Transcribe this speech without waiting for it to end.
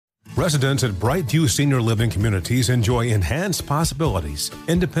Residents at Brightview Senior Living Communities enjoy enhanced possibilities,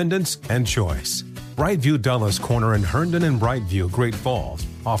 independence, and choice. Brightview Dulles Corner in Herndon and Brightview, Great Falls,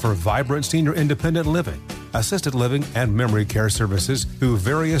 offer vibrant senior independent living, assisted living, and memory care services through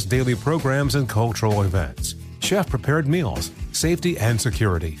various daily programs and cultural events. Chef-prepared meals, safety and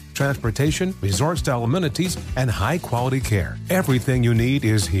security, transportation, resort-style amenities, and high-quality care. Everything you need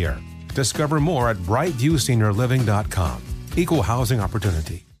is here. Discover more at brightviewseniorliving.com. Equal housing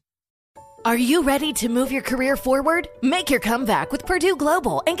opportunity. Are you ready to move your career forward? Make your comeback with Purdue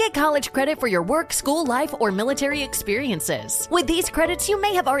Global and get college credit for your work, school life, or military experiences. With these credits, you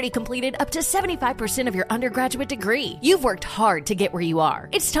may have already completed up to 75% of your undergraduate degree. You've worked hard to get where you are.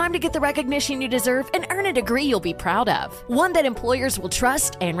 It's time to get the recognition you deserve and earn a degree you'll be proud of. One that employers will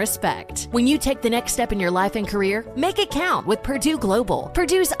trust and respect. When you take the next step in your life and career, make it count with Purdue Global,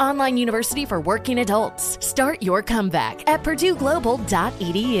 Purdue's online university for working adults. Start your comeback at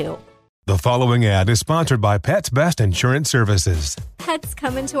purdueglobal.edu. The following ad is sponsored by Pets Best Insurance Services. Pets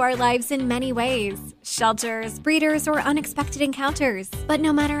come into our lives in many ways. Shelters, breeders, or unexpected encounters. But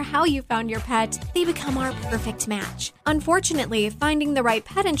no matter how you found your pet, they become our perfect match. Unfortunately, finding the right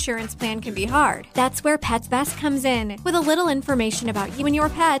pet insurance plan can be hard. That's where Pets Best comes in. With a little information about you and your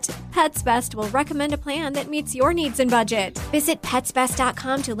pet, Pets Best will recommend a plan that meets your needs and budget. Visit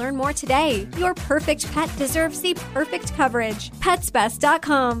PetsBest.com to learn more today. Your perfect pet deserves the perfect coverage.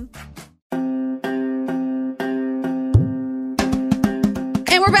 PetsBest.com.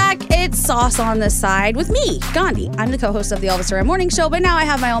 And we're back. It's Sauce on the Side with me, Gandhi. I'm the co-host of the Elvis Duran Morning Show, but now I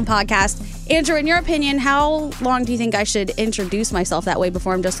have my own podcast. Andrew, in your opinion, how long do you think I should introduce myself that way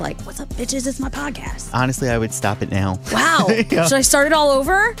before I'm just like, what's up, bitches? It's my podcast. Honestly, I would stop it now. Wow. Yeah. Should I start it all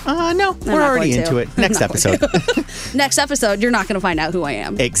over? No. We're already into it. Next episode. Next episode, you're not going to find out who I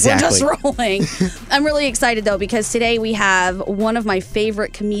am. Exactly. We're just rolling. I'm really excited, though, because today we have one of my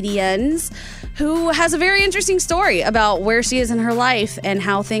favorite comedians who has a very interesting story about where she is in her life and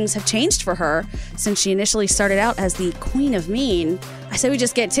how things have changed for her since she initially started out as the Queen of Mean. I say we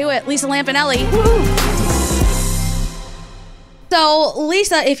just get to it. Lisa Lampanelli. Woo! So,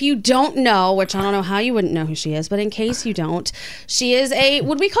 Lisa, if you don't know, which I don't know how you wouldn't know who she is, but in case you don't, she is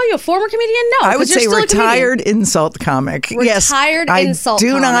would we call you a former comedian? No. I would say retired insult comic. Retired insult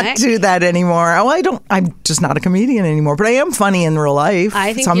comic. I do not do that anymore. Well, I'm just not a comedian anymore, but I am funny in real life.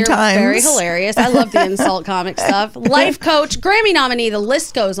 I think sometimes. You're very hilarious. I love the insult comic stuff. Life coach, Grammy nominee, the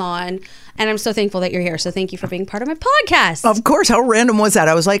list goes on. And I'm so thankful that you're here. So thank you for being part of my podcast. Of course. How random was that?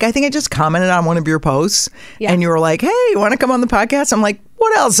 I was like, I think I just commented on one of your posts. Yeah. And you were like, hey, you want to come on the podcast? I'm like,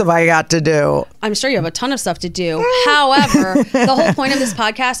 what else have I got to do? I'm sure you have a ton of stuff to do. However, the whole point of this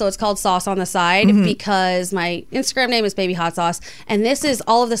podcast, so it's called Sauce on the Side, because my Instagram name is Baby Hot Sauce. And this is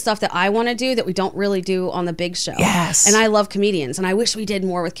all of the stuff that I want to do that we don't really do on the big show. Yes. And I love comedians. And I wish we did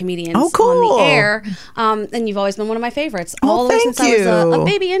more with comedians on the air. And you've always been one of my favorites. All the way since I was a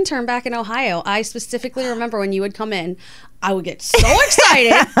baby intern back in Ohio. I specifically remember when you would come in, I would get so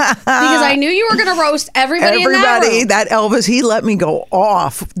excited because I knew you were going to roast everybody in that room. That Elvis, he let me go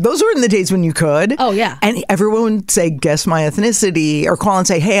off. Those were in the days when you could. Oh, yeah. And everyone would say, guess my ethnicity, or call and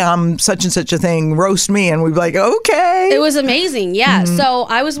say, hey, I'm such and such a thing, roast me. And we'd be like, okay. It was amazing. Yeah. So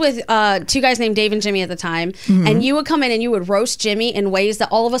I was with two guys named Dave and Jimmy at the time. And you would come in and you would roast Jimmy in ways that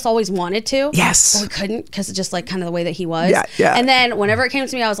all of us always wanted to. Yes. But we couldn't because it's just like kind of the way that he was. Yeah. And then whenever it came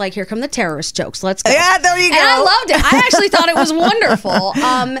to me, I was like, here come the terrorist jokes. Let's go. Yeah, there you go. And I loved it. I actually thought it was wonderful.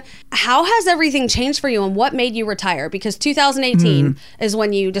 How has everything changed for you and what made you retire? Because 2018 is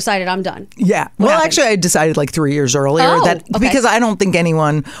when you decided I'm done. Yeah. Actually, I decided like 3 years earlier because I don't think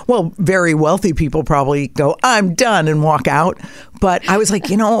anyone, very wealthy people probably go, I'm done and walk out. But I was like,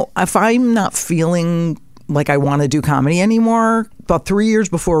 if I'm not feeling like I want to do comedy anymore, about 3 years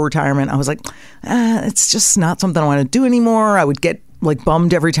before retirement, I was like, it's just not something I want to do anymore. I would get like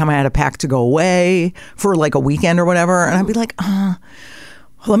bummed every time I had a pack to go away for like a weekend or whatever. And I'd be like,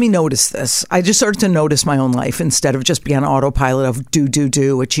 let me notice this. I just started to notice my own life instead of just being on autopilot of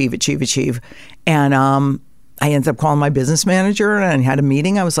do, achieve. And I ended up calling my business manager and I had a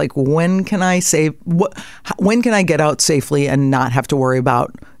meeting. I was like, when can I get out safely and not have to worry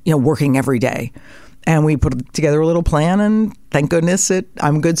about, working every day? And we put together a little plan, and thank goodness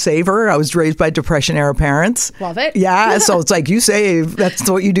I'm a good saver. I was raised by Depression-era parents. Love it. Yeah, so it's like you save. That's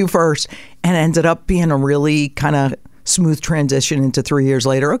what you do first. And it ended up being a really kind of smooth transition into 3 years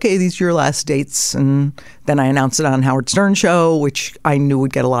later. Okay, these are your last dates. And then I announced it on Howard Stern show, which I knew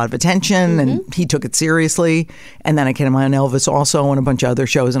would get a lot of attention, and he took it seriously. And then I came on Elvis also and a bunch of other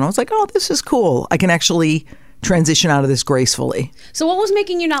shows. And I was like, oh, this is cool. I can actually transition out of this gracefully. So what was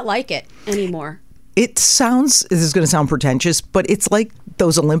making you not like it anymore? this is going to sound pretentious, but it's like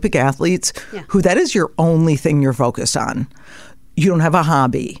those Olympic athletes who that is your only thing you're focused on. You don't have a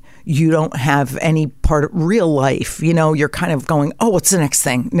hobby. You don't have any part of real life. You know, you're kind of going, oh, what's the next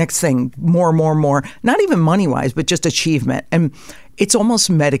thing? Next thing, more. Not even money-wise, but just achievement. And it's almost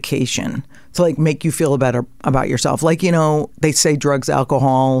medication to like make you feel better about yourself. Like, you know, they say drugs,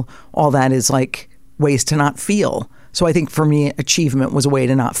 alcohol, all that is like ways to not feel. So I think for me, achievement was a way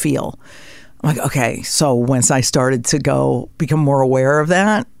to not feel. I'm like, okay, so once I started to become more aware of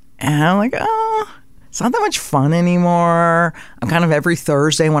that, and I'm like, oh, it's not that much fun anymore. I'm kind of every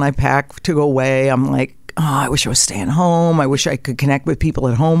Thursday when I pack to go away, I'm like, oh, I wish I was staying home. I wish I could connect with people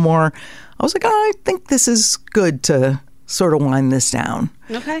at home more. I was like, oh, I think this is good to sort of wind this down.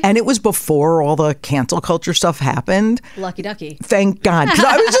 Okay. And it was before all the cancel culture stuff happened. Lucky ducky. Thank God. 'Cause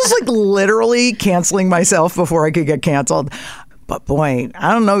I was just like literally canceling myself before I could get canceled. But boy,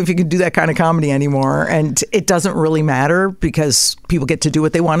 I don't know if you can do that kind of comedy anymore. And it doesn't really matter because people get to do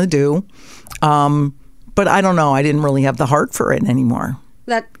what they want to do. But I don't know. I didn't really have the heart for it anymore.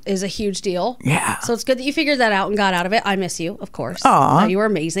 That is a huge deal. Yeah. So it's good that you figured that out and got out of it. I miss you, of course. Aw. You were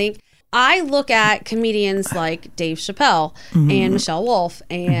amazing. I look at comedians like Dave Chappelle and Michelle Wolf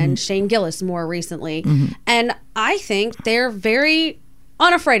and Shane Gillis more recently. And I think they're very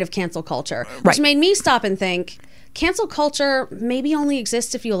unafraid of cancel culture, which made me stop and think, cancel culture maybe only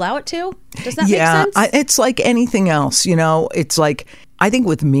exists if you allow it to? Does that make sense? Yeah, it's like anything else, you know? It's like, I think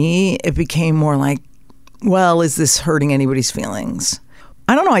with me, it became more like, well, is this hurting anybody's feelings?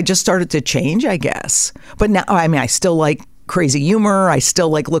 I don't know. I just started to change, I guess. But now, I mean, I still like crazy humor. I still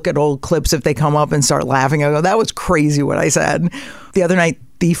like look at old clips if they come up and start laughing. I go, that was crazy what I said. The other night,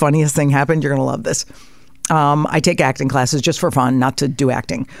 the funniest thing happened. You're going to love this. I take acting classes just for fun, not to do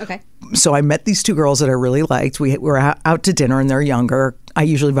acting. Okay. So I met these two girls that I really liked. We were out to dinner and they're younger. I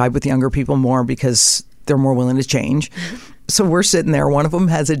usually vibe with younger people more because they're more willing to change. So we're sitting there. One of them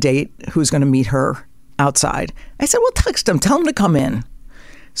has a date who's going to meet her outside. I said, well, text him. Tell him to come in.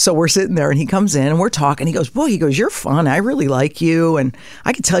 So we're sitting there and he comes in and we're talking. He goes, boy, you're fun. I really like you. And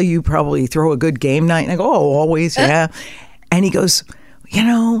I could tell you probably throw a good game night. And I go, oh, always, yeah. And he goes, you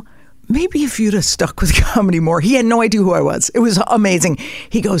know, maybe if you'd have stuck with comedy more. He had no idea who I was. It was amazing.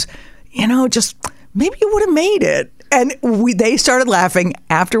 He goes, you know, just maybe you would have made it. And they started laughing.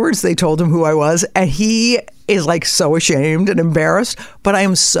 Afterwards, they told him who I was. And he is like so ashamed and embarrassed. But I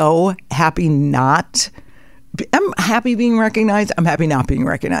am so happy I'm happy being recognized. I'm happy not being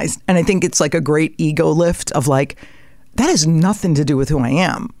recognized. And I think it's like a great ego lift of like, that has nothing to do with who I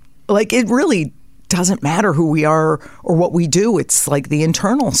am. Like, it really doesn't matter who we are or what we do. It's like the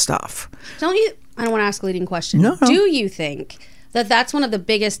internal stuff. I don't want to ask a leading question. No. Do you think that that's one of the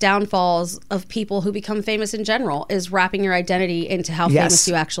biggest downfalls of people who become famous in general is wrapping your identity into how famous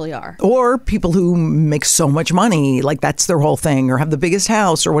you actually are? Or people who make so much money, like that's their whole thing, or have the biggest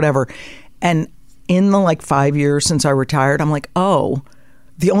house or whatever. And in the like 5 years since I retired, I'm like, oh,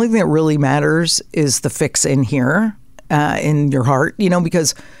 the only thing that really matters is the fix in here, in your heart, you know,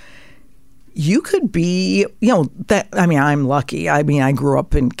 because you could be, you know, I'm lucky. I mean, I grew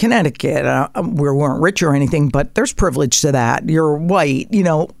up in Connecticut. We weren't rich or anything, but there's privilege to that. You're white. You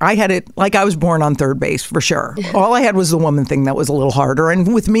know, I had it like I was born on third base for sure. All I had was the woman thing that was a little harder.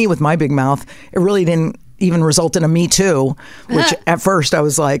 And with me, with my big mouth, it really didn't even result in a Me Too, which at first I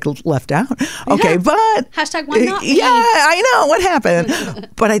was like left out. Okay, but hashtag why not me? Yeah, I know what happened.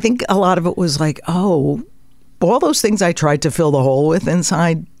 But I think a lot of it was like, oh, all those things I tried to fill the hole with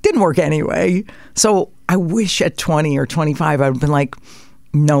inside didn't work anyway. So I wish at 20 or 25 I'd been like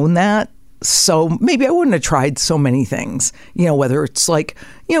known that. So maybe I wouldn't have tried so many things, you know, whether it's like,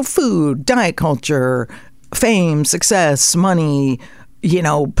 you know, food, diet culture, fame, success, money, you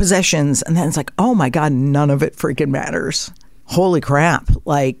know, possessions. And then it's like, oh my God, none of it freaking matters. Holy crap.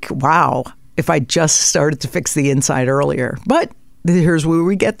 Like, wow, if I just started to fix the inside earlier. But here's where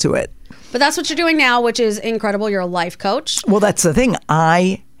we get to it. But that's what you're doing now, which is incredible. You're a life coach. Well, that's the thing.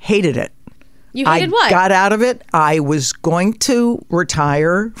 I hated it. You hated what? I got out of it. I was going to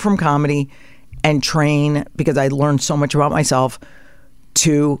retire from comedy and train, because I learned so much about myself,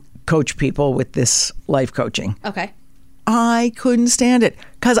 to coach people with this life coaching. Okay. I couldn't stand it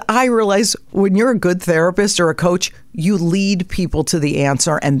because I realized when you're a good therapist or a coach, you lead people to the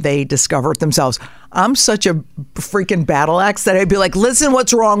answer and they discover it themselves. I'm such a freaking battle axe that I'd be like, listen,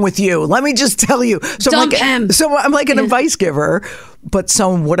 what's wrong with you? Let me just tell you. So I'm like an advice giver. But so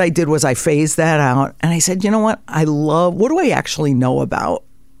what I did was I phased that out and I said, you know what? What do I actually know about?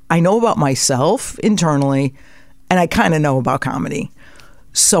 I know about myself internally and I kind of know about comedy.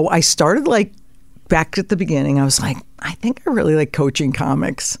 So I started like back at the beginning, I was like, I think I really like coaching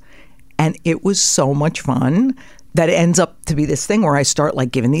comics. And it was so much fun that it ends up to be this thing where I start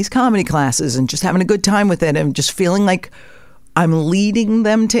like giving these comedy classes and just having a good time with it and just feeling like I'm leading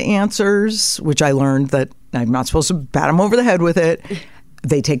them to answers, which I learned that I'm not supposed to bat them over the head with it.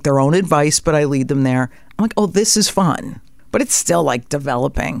 They take their own advice, but I lead them there. I'm like, oh, this is fun. But it's still like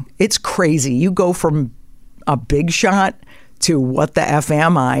developing. It's crazy. You go from a big shot to what the F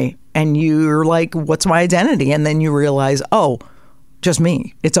am I? And you're like, what's my identity? And then you realize, oh, just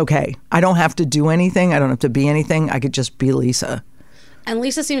me. It's okay. I don't have to do anything. I don't have to be anything. I could just be Lisa. And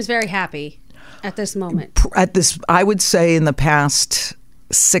Lisa seems very happy at this moment. I would say in the past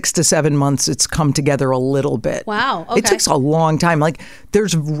 6 to 7 months, it's come together a little bit. Wow. Okay. It takes a long time. Like,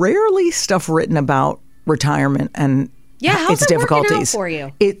 there's rarely stuff written about retirement and how's its it working difficulties out for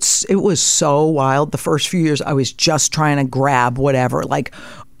you? It was so wild. The first few years, I was just trying to grab whatever. Like,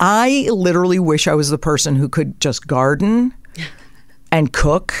 I literally wish I was the person who could just garden and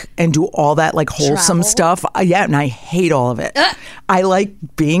cook and do all that like wholesome stuff. Yeah, and I hate all of it. I like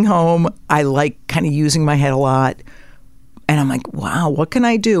being home. I like kind of using my head a lot. And I'm like, wow, what can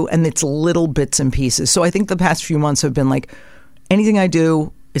I do? And it's little bits and pieces. So I think the past few months have been like, anything I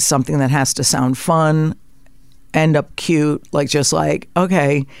do is something that has to sound fun, end up cute, like just like,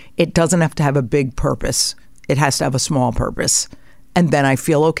 okay, it doesn't have to have a big purpose. It has to have a small purpose. And then I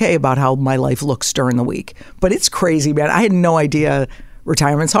feel okay about how my life looks during the week. But it's crazy, man. I had no idea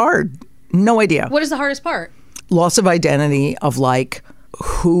retirement's hard. No idea. What is the hardest part? Loss of identity of like,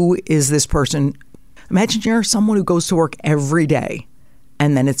 who is this person? Imagine you're someone who goes to work every day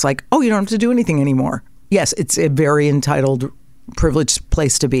and then it's like, oh, you don't have to do anything anymore. Yes, it's a very entitled, privileged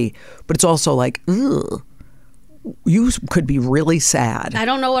place to be. But it's also like, ugh. You could be really sad. I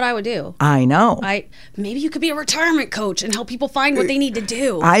don't know what I would do. I know. Maybe you could be a retirement coach and help people find what they need to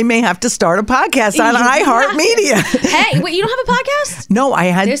do. I may have to start a podcast on iHeartMedia. Hey, wait, you don't have a podcast? No, I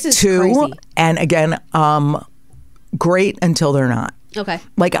had this is 2. Crazy. And again, great until they're not. Okay.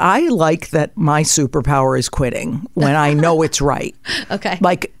 Like, I like that my superpower is quitting when I know it's right. Okay.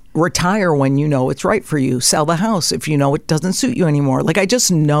 Like, retire when you know it's right for you. Sell the house if you know it doesn't suit you anymore. Like, I just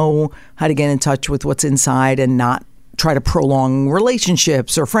know how to get in touch with what's inside and not try to prolong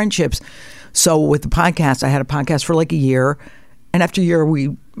relationships or friendships. So with the podcast, I had a podcast for like a year. And after a year,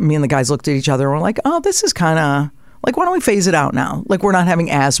 me and the guys looked at each other and were like, oh, this is kind of like, why don't we phase it out now? Like, we're not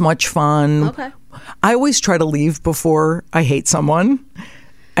having as much fun. Okay. I always try to leave before I hate someone.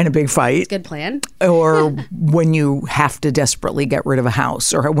 And a big fight. Good plan. Or when you have to desperately get rid of a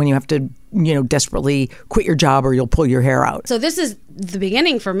house, or when you have to, desperately quit your job or you'll pull your hair out. So this is the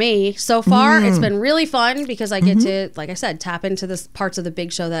beginning for me. So far, it's been really fun because I get to, like I said, tap into the parts of the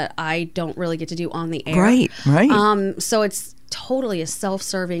big show that I don't really get to do on the air. Right. So it's totally a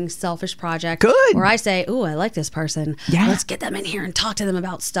self-serving, selfish project. Good. Where I say, ooh, I like this person. Yeah. Let's get them in here and talk to them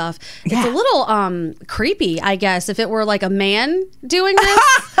about stuff. It's a little creepy, I guess, if it were like a man doing this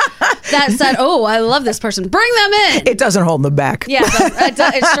that said, oh, I love this person. Bring them in. It doesn't hold them back. Yeah,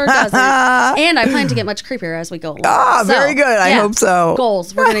 it sure doesn't. And I plan to get much creepier as we go along. Ah, very good. I hope so.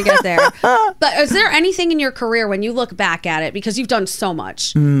 Goals. We're going to get there. But is there anything in your career when you look back at it, because you've done so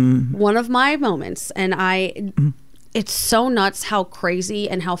much, one of my moments, and it's so nuts how crazy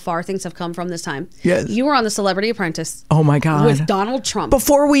and how far things have come from this time. Yes. You were on The Celebrity Apprentice. Oh, my God. With Donald Trump.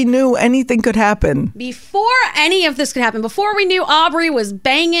 Before we knew anything could happen. Before any of this could happen. Before we knew Aubrey was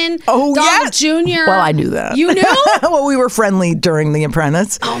banging Donald Jr. Well, I knew that. You knew? Well, we were friendly during The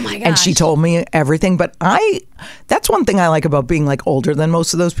Apprentice. Oh, my gosh. And she told me everything. But that's one thing I like about being like older than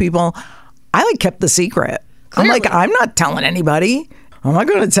most of those people. I like kept the secret. Clearly. I'm like, I'm not telling anybody. I'm not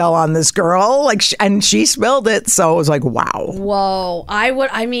going to tell on this girl. And she spilled it. So it was like, wow. Whoa.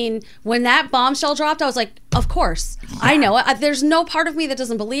 I mean, when that bombshell dropped, I was like, of course. Yeah. I know it. There's no part of me that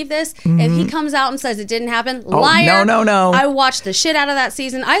doesn't believe this. If he comes out and says it didn't happen, liar. No. I watched the shit out of that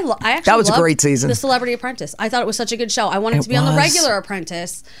season. I actually that was a great loved season. The Celebrity Apprentice. I thought it was such a good show. I wanted to be on the regular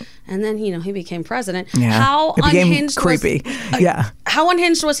Apprentice. And then, he became president. Yeah. How it became unhinged creepy. How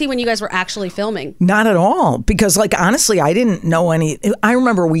unhinged was he when you guys were actually filming? Not at all. Because, honestly, I didn't know any. I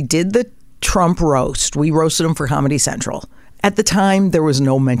remember we did the Trump roast. We roasted him for Comedy Central. At the time, there was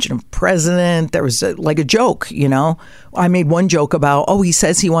no mention of president. There was a joke, I made one joke about, he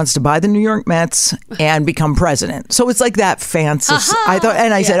says he wants to buy the New York Mets and become president. So it's like that fancy. I thought,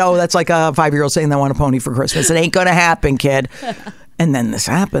 and I said, that's like a 5-year-old saying they want a pony for Christmas. It ain't going to happen, kid. And then this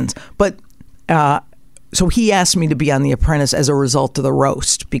happens. But so he asked me to be on The Apprentice as a result of the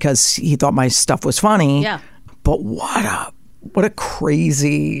roast because he thought my stuff was funny. Yeah. But what a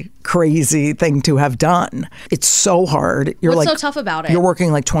crazy, crazy thing to have done. It's so hard. What's so tough about it? You're working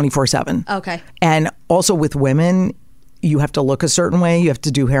 24/7. Okay. And also with women, you have to look a certain way. You have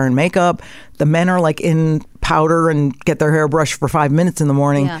to do hair and makeup. The men are like in powder and get their hair brushed for 5 minutes in the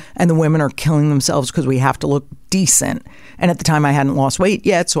morning. Yeah. And the women are killing themselves because we have to look decent. And at the time I hadn't lost weight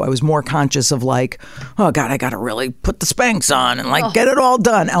yet. So I was more conscious of like, oh God, I got to really put the Spanx on and like get it all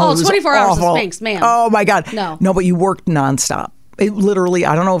done. Oh, 24 hours of Spanx, man. Oh my God. No, but you worked nonstop. It literally,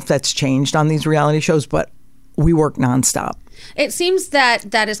 I don't know if that's changed on these reality shows, but we work nonstop. It seems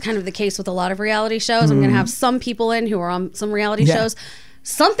that is kind of the case with a lot of reality shows. I'm going to have some people in who are on some reality shows.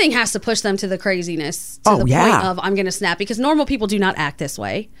 Something has to push them to the craziness, to the point of I'm going to snap, because normal people do not act this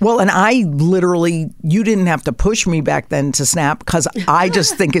way. Well, and I literally, you didn't have to push me back then to snap, because I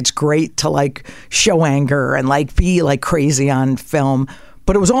just think it's great to like show anger and like be like crazy on film.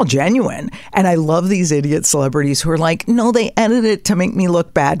 But it was all genuine. And I love these idiot celebrities who are like, no, they edited it to make me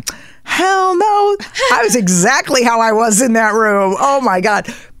look bad. Hell no. I was exactly how I was in that room. Oh my God.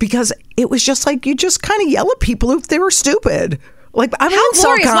 Because it was just like, you just kind of yell at people if they were stupid. Like, I'm how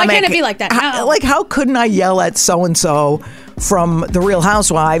glorious. Comic. Why can't it be like that? No. Like, how couldn't I yell at so-and-so from The Real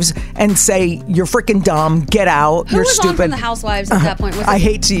Housewives and say, you're freaking dumb, get out, Who you're was stupid. On from The Housewives at that point? Was I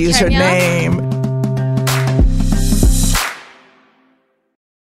hate to use Kenya? her name.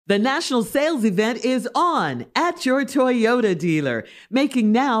 The national sales event is on at your Toyota dealer,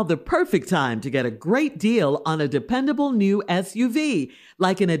 making now the perfect time to get a great deal on a dependable new SUV,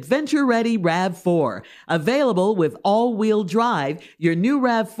 like an adventure-ready RAV4. Available with all-wheel drive, your new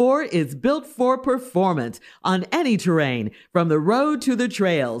RAV4 is built for performance on any terrain, from the road to the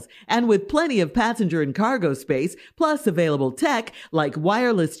trails, and with plenty of passenger and cargo space, plus available tech like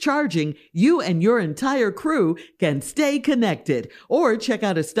wireless charging, you and your entire crew can stay connected. Or check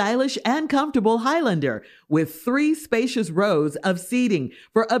out a stylish and comfortable Highlander with 3 spacious rows of seating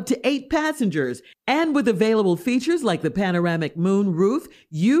for up to 8 passengers. And with available features like the panoramic moon roof,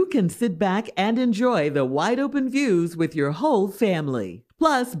 you can sit back and enjoy the wide open views with your whole family.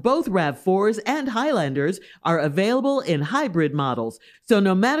 Plus, both RAV4s and Highlanders are available in hybrid models. So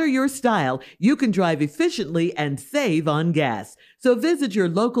no matter your style, you can drive efficiently and save on gas. So visit your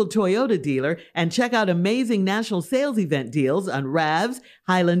local Toyota dealer and check out amazing national sales event deals on RAVs,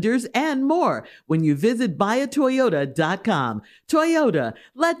 Highlanders, and more when you visit buyatoyota.com. Toyota,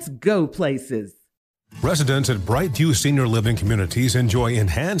 let's go places. Residents at Brightview Senior Living Communities enjoy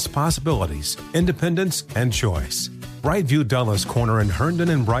enhanced possibilities, independence, and choice. Brightview Dulles Corner in Herndon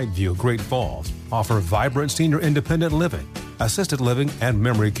and Brightview, Great Falls, offer vibrant senior independent living, assisted living, and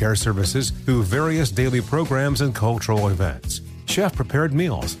memory care services through various daily programs and cultural events. Chef-prepared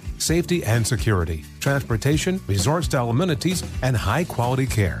meals, safety and security, transportation, resort-style amenities, and high-quality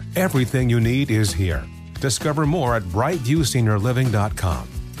care. Everything you need is here. Discover more at brightviewseniorliving.com.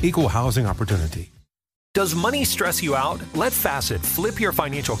 Equal housing opportunity. Does money stress you out? Let Facet flip your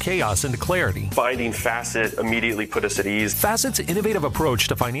financial chaos into clarity. Finding Facet immediately put us at ease. Facet's innovative approach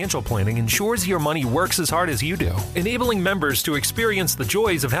to financial planning ensures your money works as hard as you do, enabling members to experience the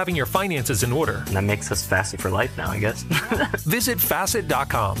joys of having your finances in order. And that makes us Facet for life now, I guess. Visit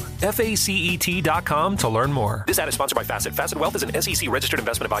Facet.com, FACET.com to learn more. This ad is sponsored by Facet. Facet Wealth is an SEC registered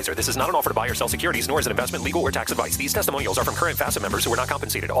investment advisor. This is not an offer to buy or sell securities, nor is it investment, legal, or tax advice. These testimonials are from current Facet members who are not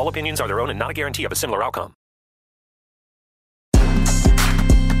compensated. All opinions are their own and not a guarantee of a similar outcome.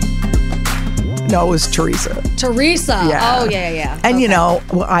 No, it was Teresa. Teresa. Yeah. Oh, yeah. And okay. you know,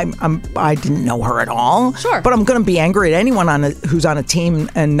 I didn't know her at all. Sure. But I'm going to be angry at anyone who's on a team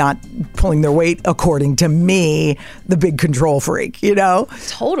and not pulling their weight, according to me, the big control freak. You know.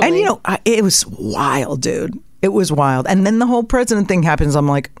 Totally. And you know, it was wild, dude. It was wild. And then the whole president thing happens. I'm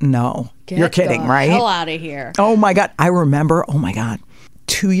like, no, you're kidding, right? Get the hell out of here. Oh my God. I remember. Oh my God.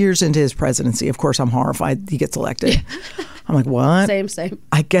 2 years into his presidency, of course, I'm horrified he gets elected. I'm like, what? Same.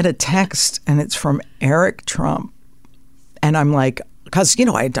 I get a text and it's from Eric Trump. And I'm like, because, you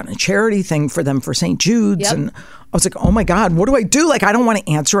know, I had done a charity thing for them for St. Jude's. Yep. And I was like, oh my God, what do I do? Like, I don't want to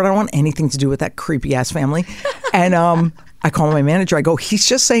answer it. I don't want anything to do with that creepy ass family. And I call my manager. I go, he's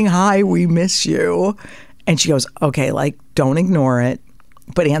just saying, hi, we miss you. And she goes, okay, like, don't ignore it,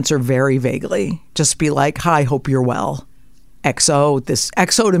 but answer very vaguely. Just be like, hi, hope you're well. XO. This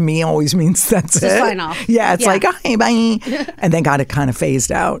XO to me always means that's just it. Sign off. Yeah, it's like, hey, bye. And then got it kind of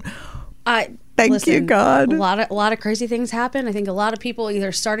phased out. Thank you, God. A lot of crazy things happen. I think a lot of people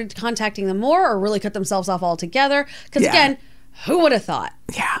either started contacting them more or really cut themselves off altogether. Because again, who would have thought?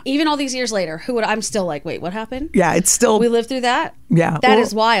 Yeah. Even all these years later, I'm still like, wait, what happened? Yeah, it's still. We lived through that? Yeah. That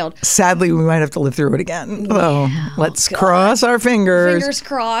is wild. Sadly, we might have to live through it again. So let's cross our fingers. Fingers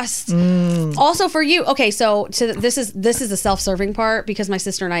crossed. Also for you, okay, so this is the self-serving part, because my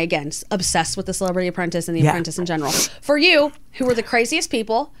sister and I, again, obsessed with The Celebrity Apprentice and The Apprentice in general. For you, who were the craziest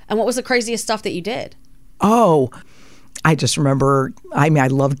people and what was the craziest stuff that you did? Oh, I just remember, I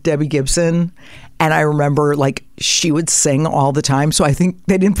loved Debbie Gibson. And I remember, like, she would sing all the time. So I think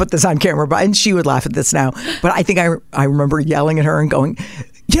they didn't put this on camera, and she would laugh at this now. But I think I remember yelling at her and going,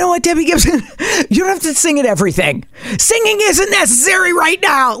 you know what, Debbie Gibson? You don't have to sing at everything. Singing isn't necessary right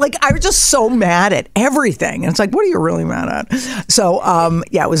now. Like, I was just so mad at everything. And it's like, what are you really mad at? So,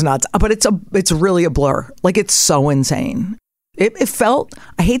 it was nuts. But it's really a blur. Like, it's so insane. It felt,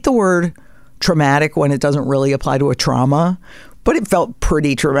 I hate the word traumatic when it doesn't really apply to a trauma, but it felt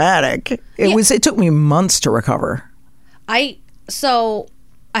pretty traumatic. It took me months to recover. I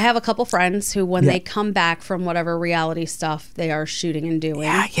have a couple friends who, when they come back from whatever reality stuff they are shooting and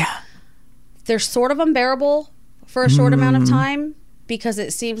doing, they're sort of unbearable for a short amount of time, because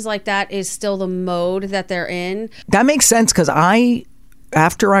it seems like that is still the mode that they're in. That makes sense, because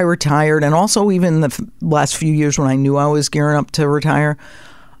after I retired, and also even the last few years when I knew I was gearing up to retire,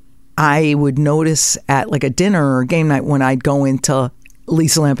 I would notice at like a dinner or game night when I'd go into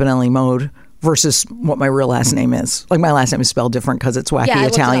Lisa Lampanelli mode versus what my real last name is. Like, my last name is spelled different because it's wacky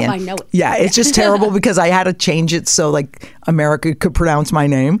Italian. I know it. Yeah, it's just terrible because I had to change it so like America could pronounce my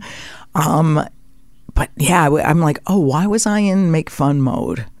name. But yeah, I'm like, oh, why was I in make fun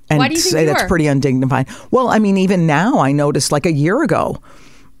mode? And why do you think say that's pretty undignified. Well, I mean, even now I noticed, like a year ago,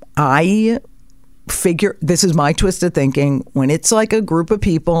 I figure, this is my twisted thinking, when it's like a group of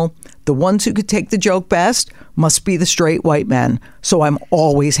people, the ones who could take the joke best must be the straight white men. So I'm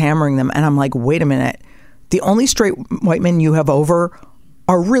always hammering them. And I'm like, wait a minute. The only straight white men you have over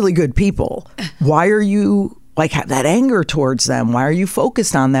are really good people. Why are you like have that anger towards them? Why are you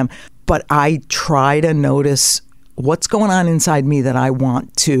focused on them? But I try to notice what's going on inside me that I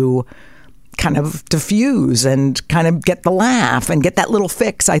want to kind of diffuse and kind of get the laugh and get that little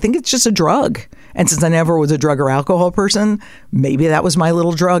fix. I think it's just a drug. And since I never was a drug or alcohol person, maybe that was my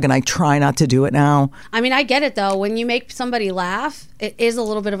little drug, and I try not to do it now. I mean, I get it, though. When you make somebody laugh, it is a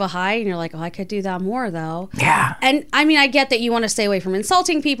little bit of a high, and you're like, oh, I could do that more, though. Yeah. And I mean, I get that you want to stay away from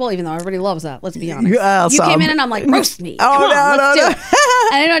insulting people, even though everybody loves that. Let's be honest. You came in, and I'm like, roast me. Come on, let's do it.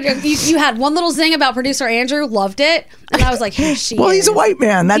 And I know you had one little zing about producer Andrew, loved it. And I was like, here she is. Well, he's a white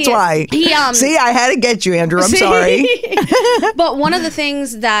man. That's why. See, I had to get you, Andrew. I'm sorry. But one of the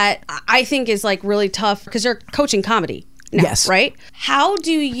things that I think is like really tough, because you're coaching comedy now, yes, right? How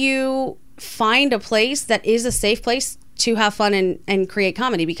do you find a place that is a safe place to have fun and create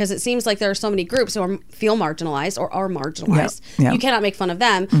comedy? Because it seems like there are so many groups who feel marginalized or are marginalized. You cannot make fun of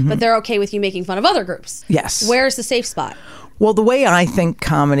them, but they're okay with you making fun of other groups. Yes. Where's the safe spot? Well, the way I think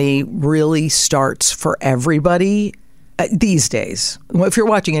comedy really starts for everybody these days, if you're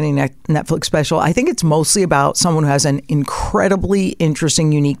watching any Netflix special, I think it's mostly about someone who has an incredibly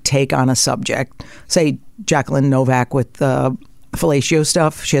interesting, unique take on a subject. Say Jacqueline Novak with the fellatio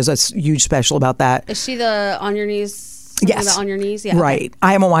stuff. She has a huge special about that. Is she the On Your Knees? Yes. On Your Knees? Yeah. Right. Okay.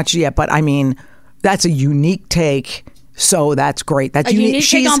 I haven't watched it yet, but I mean, that's a unique take. So that's great. That's a unique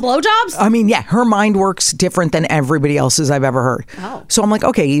take on blowjobs? I mean, yeah, her mind works different than everybody else's I've ever heard. Oh. So I'm like,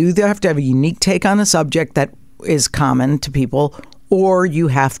 okay, you either have to have a unique take on a subject that is common to people, or you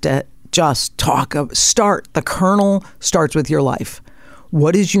have to just the kernel starts with your life.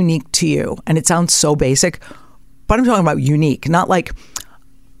 What is unique to you? And it sounds so basic, but I'm talking about unique, not like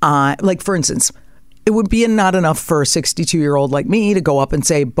for instance, it would be not enough for a 62-year-old like me to go up and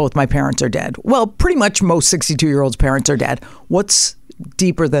say both my parents are dead. Well, pretty much most 62-year-olds' parents are dead. What's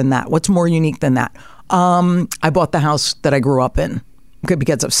deeper than that? What's more unique than that? I bought the house that I grew up in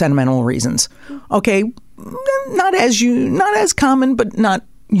because of sentimental reasons. Okay, not as common, but not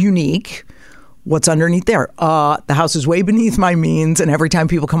unique. What's underneath there? The house is way beneath my means, and every time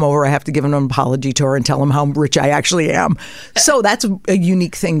people come over, I have to give them an apology tour and tell them how rich I actually am. So that's a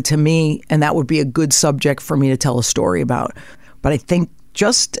unique thing to me, and that would be a good subject for me to tell a story about. But I think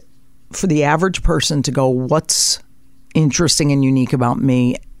just for the average person to go, what's interesting and unique about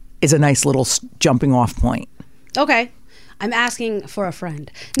me, is a nice little jumping off point. Okay. I'm asking for a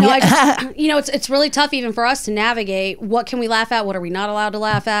friend. No, it's really tough even for us to navigate. What can we laugh at? What are we not allowed to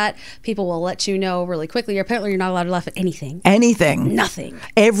laugh at? People will let you know really quickly. Apparently, you're not allowed to laugh at anything. Anything. Nothing.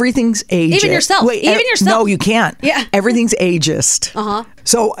 Everything's ageist. Even yourself. Wait, even yourself. No, you can't. Yeah. Everything's ageist. Uh-huh.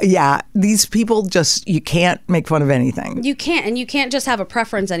 So, yeah, these people you can't make fun of anything. You can't. And you can't just have a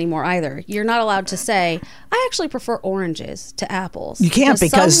preference anymore either. You're not allowed to say, I actually prefer oranges to apples. You can't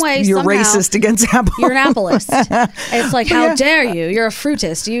because you're racist against apples. You're an appleist. It's like, how dare you? You're a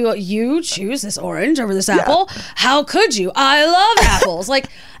fruitist. You choose this orange over this apple. Yeah. How could you? I love apples. Like,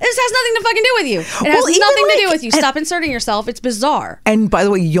 this has nothing to fucking do with you. It has nothing to do with you. Stop inserting yourself. It's bizarre. And by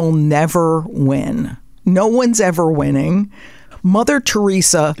the way, you'll never win. No one's ever winning. Mother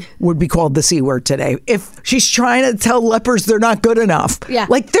Teresa would be called the C word today if she's trying to tell lepers they're not good enough. Yeah.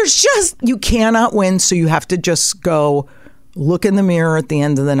 Like there's just, you cannot win. So you have to just go look in the mirror at the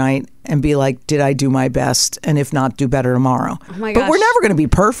end of the night and be like, did I do my best? And if not, do better tomorrow. Oh my But gosh. we're never going to be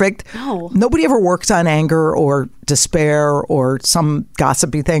perfect. No. Nobody ever works on anger or despair or some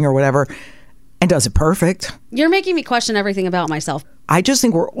gossipy thing or whatever and does it perfect. You're making me question everything about myself. I just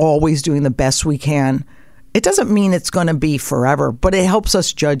think we're always doing the best we can. It doesn't mean it's going to be forever, but it helps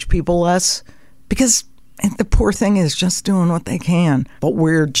us judge people less because the poor thing is just doing what they can. But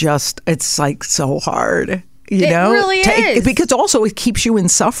we're just, it's like so hard. You know, it really is. Because also it keeps you in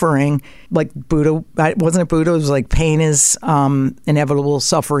suffering. Like Buddha, wasn't it Buddha? It was like pain is inevitable,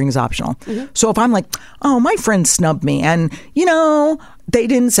 suffering is optional. Mm-hmm. So if I'm like, oh, my friend snubbed me and, you know, they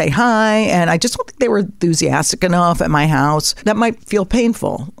didn't say hi and I just don't think they were enthusiastic enough at my house, that might feel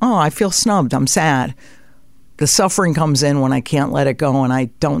painful. Oh, I feel snubbed. I'm sad. The suffering comes in when I can't let it go and I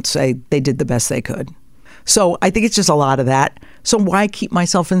don't say they did the best they could. So I think it's just a lot of that. So why keep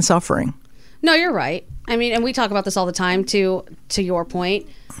myself in suffering? No, you're right. I mean, and we talk about this all the time, to your point.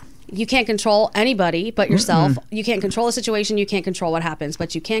 You can't control anybody but yourself. Mm-mm. You can't control a situation. You can't control what happens,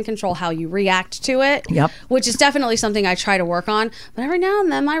 but you can control how you react to it. Yep. Which is definitely something I try to work on. But every now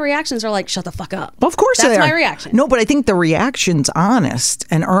and then, my reactions are like, shut the fuck up. Well, of course That's they are. my reaction. No, but I think the reaction's honest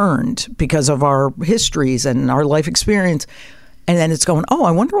and earned because of our histories and our life experience. And then it's going, oh,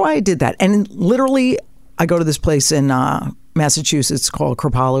 I wonder why I did that. And literally, I go to this place in Massachusetts called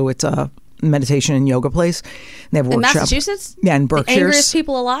Kripalu. It's a meditation and yoga place. They have a workshop. In Massachusetts? Yeah, in Berkshire. The angriest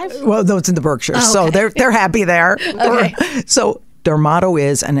people alive? Well, no, it's in the Berkshires. Oh, okay. So they're happy there. Okay. So their motto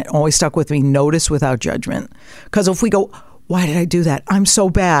is, and it always stuck with me, notice without judgment. Because if we go, why did I do that? I'm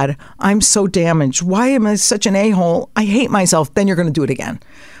so bad. I'm so damaged. Why am I such an a-hole? I hate myself. Then you're going to do it again.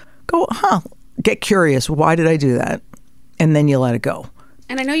 Go, get curious. Why did I do that? And then you let it go.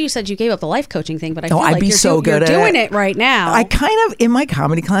 And I know you said you gave up the life coaching thing, but I feel I'd like be you're doing it right now. I kind of, in my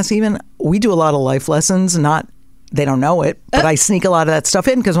comedy class even, we do a lot of life lessons, they don't know it, but I sneak a lot of that stuff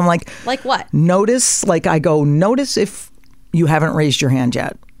in because I'm like. Like what? Notice if you haven't raised your hand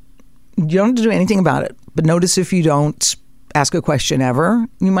yet. You don't have to do anything about it, but notice if you don't ask a question ever.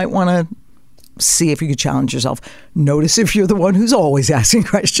 You might want to see if you could challenge yourself. Notice if you're the one who's always asking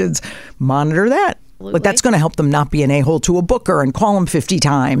questions. Monitor that. Like that's going to help them not be an a-hole to a booker and call them 50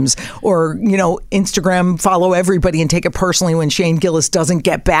 times or, you know, Instagram follow everybody and take it personally when Shane Gillis doesn't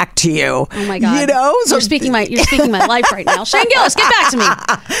get back to you. Oh my God. You know? So, you're speaking my life right now. Shane Gillis, get back to me.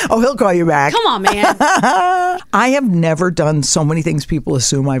 Oh, he'll call you back. Come on, man. I have never done so many things people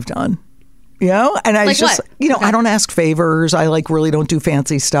assume I've done. You know? And I like just, what? you know, I don't ask favors. I really don't do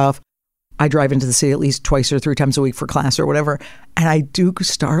fancy stuff. I drive into the city at least twice or 3 times a week for class or whatever. And I do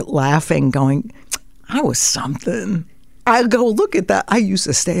start laughing going, I was something. I go, look at that. I used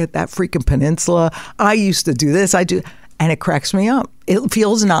to stay at that freaking peninsula. I used to do this. And it cracks me up. It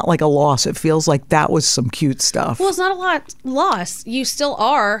feels not like a loss. It feels like that was some cute stuff. Well, it's not a lot loss. You still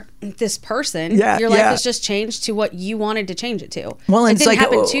are this person. Yeah, your life has just changed to what you wanted to change it to. Well, and it didn't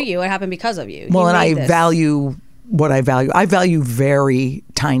happen to you. It happened because of you. Well, you and I this. value what I value. I value very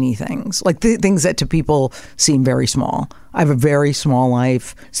tiny things, like things that to people seem very small. I have a very small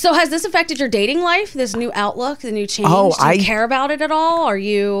life. So has this affected your dating life, this new outlook, the new change? Oh, Do you care about it at all? Are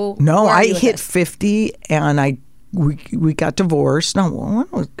you... No, I hit 50 and we got divorced. No, when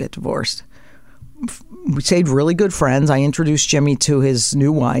did we get divorced? We stayed really good friends. I introduced Jimmy to his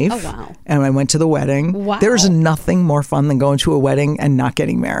new wife. Oh, wow. And I went to the wedding. Wow. There's nothing more fun than going to a wedding and not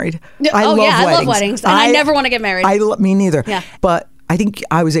getting married. I love weddings. And I never want to get married. Me neither. Yeah. But I think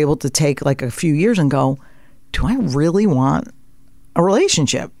I was able to take like a few years and go, do I really want a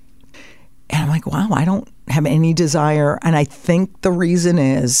relationship? And I'm like, wow, I don't have any desire. And I think the reason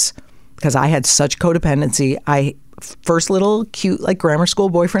is because I had such codependency. First little cute like grammar school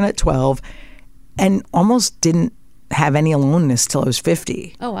boyfriend at 12 and almost didn't have any aloneness till I was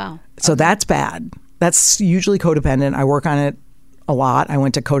 50. Oh, wow. So that's bad. That's usually codependent. I work on it a lot. I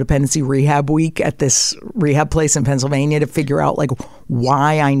went to codependency rehab week at this rehab place in Pennsylvania to figure out like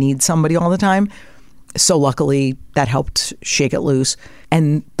why I need somebody all the time. So luckily that helped shake it loose.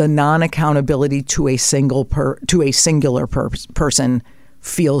 And the non-accountability to a singular person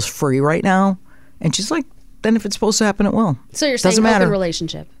feels free right now. And she's like, then if it's supposed to happen, it will. So you're saying open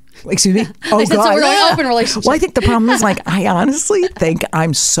relationship. Excuse me? Oh, so God. we're going open relationship. Well, I think the problem is like, I honestly think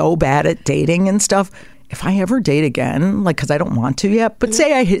I'm so bad at dating and stuff. If I ever date again, like, because I don't want to yet, but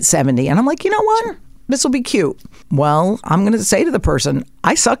say I hit 70 and I'm like, you know what? Sure. This will be cute. Well, I'm going to say to the person,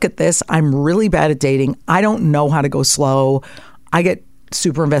 I suck at this. I'm really bad at dating. I don't know how to go slow. I get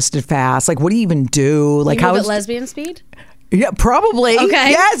super invested fast. Like, what do you even do? Like, how is lesbian speed? Yeah, probably.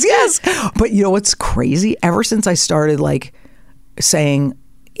 Okay. Yes. But you know what's crazy? Ever since I started like saying,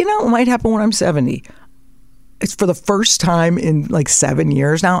 it might happen when I'm 70. It's for the first time in like 7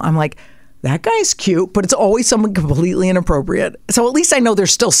 years now. I'm like, that guy's cute, but it's always someone completely inappropriate. So at least I know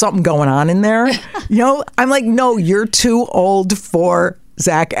there's still something going on in there. I'm like, no, you're too old for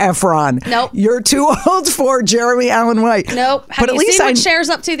Zac Efron. Nope. You're too old for Jeremy Allen White. Nope. Have you seen what Cher's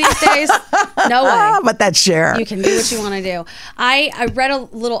up to these days? No way. But that's Cher. You can do what you want to do. I read a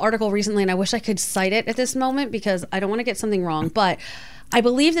little article recently, and I wish I could cite it at this moment because I don't want to get something wrong. But I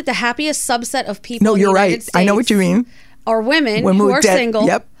believe that the happiest subset of people No, in the you're United right. States I know what you mean. Are women who are single.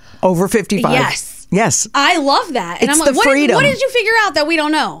 Yep. Over 55. Yes. I love that. And It's I'm like, the freedom. what did you figure out that we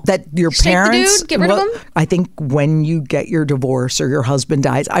don't know? That your Shake parents... the dude, get rid of him? I think when you get your divorce or your husband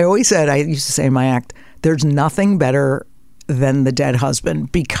dies, I used to say in my act, there's nothing better than the dead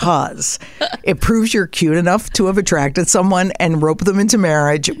husband because it proves you're cute enough to have attracted someone and rope them into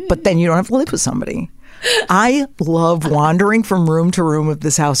marriage, but then you don't have to live with somebody. I love wandering from room to room of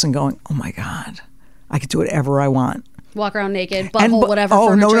this house and going, oh my God, I could do whatever I want. Walk around naked, butthole, whatever.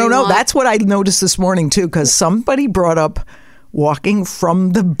 Oh, no. That's what I noticed this morning, too, because somebody brought up walking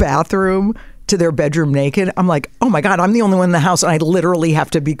from the bathroom to their bedroom naked. I'm like, oh my God, I'm the only one in the house, and I literally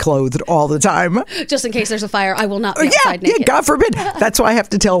have to be clothed all the time. Just in case there's a fire, I will not be outside naked. Yeah, God forbid. That's why I have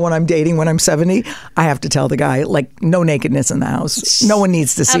to tell when I'm dating, when I'm 70, I have to tell the guy, like, no nakedness in the house. No one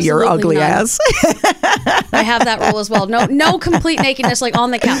needs to see your ugly ass. I have that rule as well. No complete nakedness, like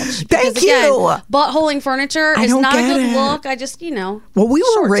on the couch. Thank you. Buttholing furniture is not a good look. I just, Well, we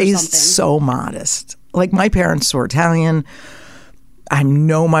were raised so modest. Like, my parents were Italian. I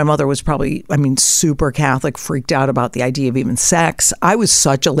know my mother was probably, super Catholic, freaked out about the idea of even sex. I was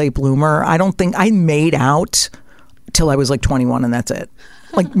such a late bloomer. I don't think I made out till I was like 21 and that's it.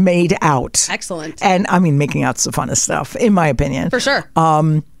 Like made out. Excellent. And making out's the funnest stuff, in my opinion. For sure.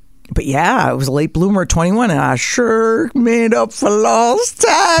 But yeah, I was a late bloomer at 21 and I sure made up for lost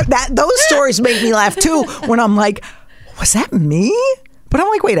time. Those stories make me laugh too when I'm like, was that me? But I'm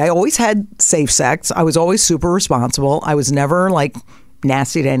like, wait, I always had safe sex. I was always super responsible. I was never like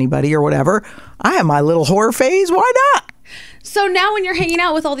nasty to anybody or whatever. I had my little whore phase. Why not? So now when you're hanging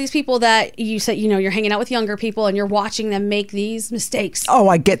out with all these people that you said, you're hanging out with younger people and you're watching them make these mistakes. Oh,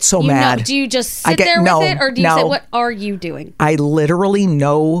 I get so mad. Do you just sit there with it or do you say, what are you doing? I literally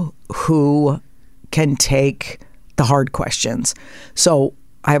know who can take the hard questions. So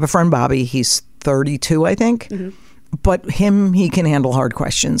I have a friend, Bobby. He's 32, I think. Mm-hmm. But he can handle hard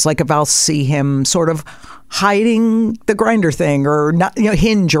questions. Like if I'll see him sort of hiding the Grindr thing or not,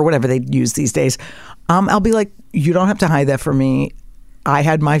 Hinge or whatever they use these days, I'll be like, you don't have to hide that from me. I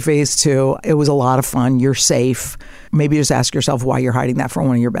had my phase too. It was a lot of fun. You're safe. Maybe just ask yourself why you're hiding that from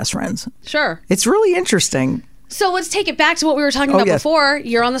one of your best friends. Sure. It's really interesting. So let's take it back to what we were talking about before.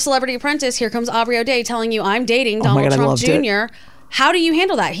 You're on The Celebrity Apprentice. Here comes Aubrey O'Day telling you, I'm dating Donald Trump Jr. How do you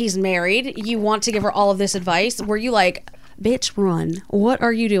handle that? He's married. You want to give her all of this advice. Were you like, bitch, run? What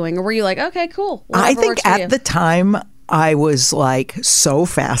are you doing? Or were you like, okay, cool. I think at the time I was like so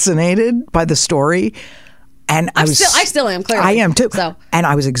fascinated by the story. And I still am, clearly. I am too. And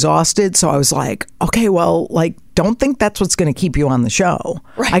I was exhausted. So I was like, okay, well, like, don't think that's what's going to keep you on the show.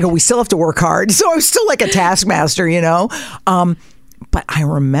 Right. I go, we still have to work hard. So I was still like a taskmaster, But I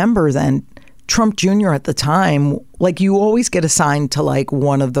remember then Trump Jr. at the time, like you always get assigned to like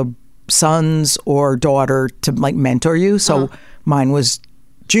one of the sons or daughter to like mentor you. So mine was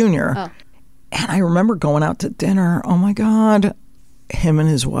Junior. Oh. And I remember going out to dinner. Oh my God, him and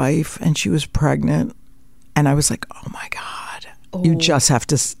his wife, and she was pregnant. And I was like, oh my God, you just have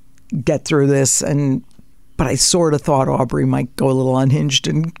to get through this. But I sort of thought Aubrey might go a little unhinged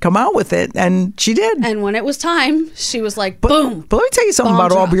and come out with it. And she did. And when it was time, she was like, boom. But let me tell you something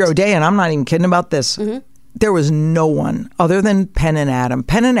about Aubrey O'Day, and I'm not even kidding about this. Mm-hmm. There was no one other than Penn and Adam.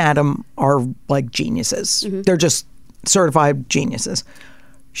 Penn and Adam are like geniuses. Mm-hmm. They're just certified geniuses.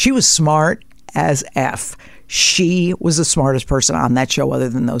 She was smart as F. She was the smartest person on that show other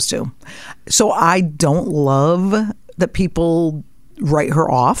than those two. So I don't love that people write her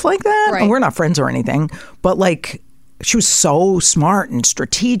off like that. Right. And we're not friends or anything, but like she was so smart and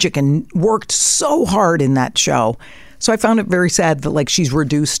strategic and worked so hard in that show. So I found it very sad that like she's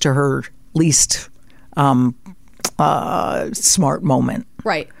reduced to her least smart moment.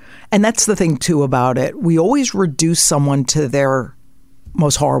 Right. And that's the thing too about it. We always reduce someone to their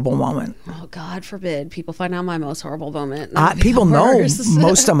most horrible moment. Oh, God forbid people find out my most horrible moment. People know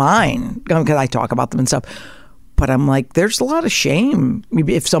most of mine because I talk about them and stuff. But I'm like, there's a lot of shame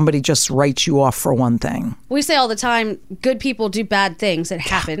if somebody just writes you off for one thing. We say all the time, good people do bad things. It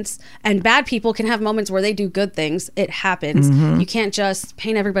happens. And bad people can have moments where they do good things. It happens. Mm-hmm. You can't just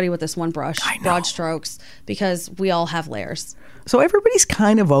paint everybody with this one brush, broad strokes, because we all have layers. So everybody's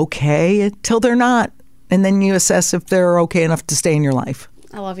kind of okay until they're not. And then you assess if they're okay enough to stay in your life.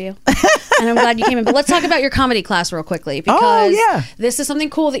 I love you. And I'm glad you came in. But let's talk about your comedy class real quickly, because this is something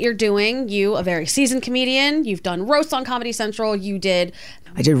cool that you're doing. You, a very seasoned comedian, you've done roasts on Comedy Central. I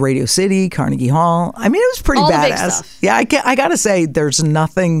did Radio City, Carnegie Hall. I mean, it was pretty badass. The big stuff. Yeah, I got to say, there's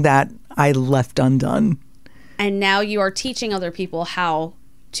nothing that I left undone. And now you are teaching other people how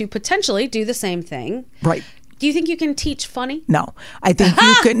to potentially do the same thing. Right. Do you think you can teach funny? No, I think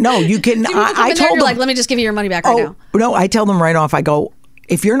you can. No, you can. I told them, like, let me just give you your money back right now. No, I tell them right off. I go,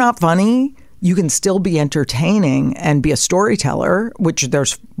 if you're not funny, you can still be entertaining and be a storyteller, which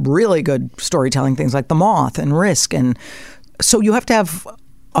there's really good storytelling things like The Moth and Risk. And so you have to have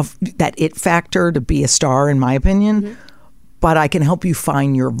that it factor to be a star, in my opinion. Mm-hmm. But I can help you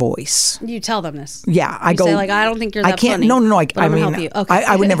find your voice. You tell them this. Yeah. I say, like, I don't think you're that funny. No. I mean, help you. Okay.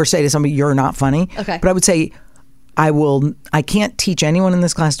 I would never say to somebody, you're not funny. Okay. But I would say, I can't teach anyone in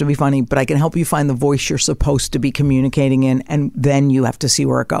this class to be funny, but I can help you find the voice you're supposed to be communicating in, and then you have to see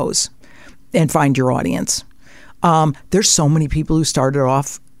where it goes and find your audience. There's so many people who started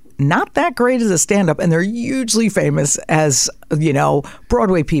off not that great as a stand-up, and they're hugely famous as,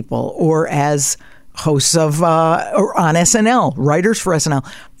 Broadway people or as hosts of or on SNL, writers for SNL.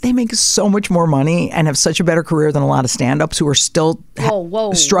 They make so much more money and have such a better career than a lot of stand-ups who are still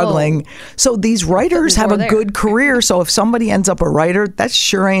struggling. So these writers have a good career. So if somebody ends up a writer, that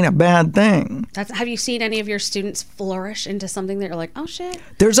sure ain't a bad thing. Have you seen any of your students flourish into something that you're like, oh shit?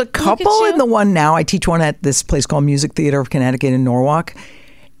 There's a couple in the one now. I teach one at this place called Music Theater of Connecticut in Norwalk.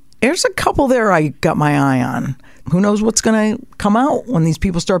 There's a couple there I got my eye on. Who knows what's going to come out when these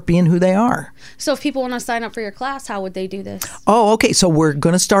people start being who they are. So if people want to sign up for your class, how would they do this? Oh, okay. So we're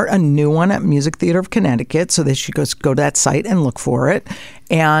going to start a new one at Music Theater of Connecticut. So they should go to that site and look for it.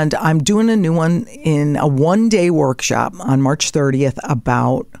 And I'm doing a new one in a one-day workshop on March 30th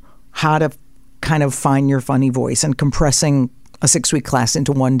about how to kind of find your funny voice and compressing a 6-week class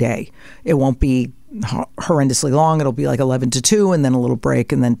into one day. It won't be horrendously long. It'll be like 11 to 2 and then a little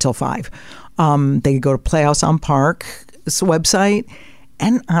break and then till 5. They go to Playhouse on Park, it's a website.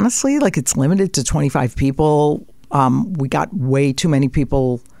 And honestly, like, it's limited to 25 people. We got way too many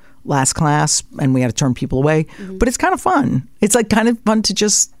people last class and we had to turn people away. Mm-hmm. But it's kind of fun. It's like kind of fun to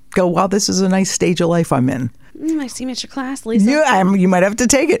just go, wow, this is a nice stage of life I'm in. I see me at your class, Lisa. Yeah, you might have to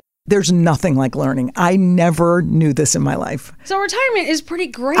take it. There's nothing like learning. I never knew this in my life. So retirement is pretty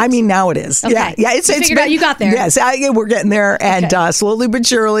great. I mean, now it is. Okay. Yeah. It's figured out you got there. Yes, we're getting there, and slowly but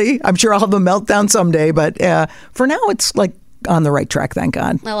surely. I'm sure I'll have a meltdown someday, but for now, it's like on the right track. Thank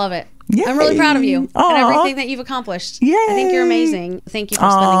God. I love it. Yay. I'm really proud of you and everything that you've accomplished. Yay. I think you're amazing. Thank you for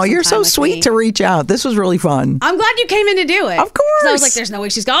spending some time you're so with sweet me. To reach out. This was really fun. I'm glad you came in to do it. Of course. I was like, there's no way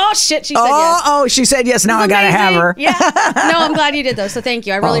she's going, oh shit, she said yes. Oh, she said yes. Now I got to have her. Yeah. No, I'm glad you did though. So thank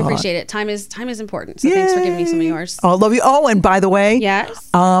you. I really appreciate it. Time is important. So thanks for giving me some of yours. Oh, love you. Oh, and by the way, yes.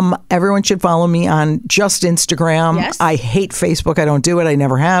 Everyone should follow me on just Instagram. Yes. I hate Facebook. I don't do it. I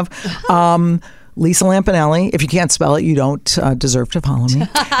never have. Lisa Lampanelli. If you can't spell it, you don't deserve to follow me.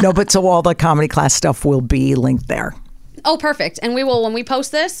 No, but so all the comedy class stuff will be linked there. Oh, perfect. And we will, when we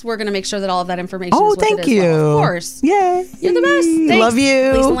post this, we're going to make sure that all of that information is with thank it as you. well. Of course. Yay. You're the best. Thanks. Love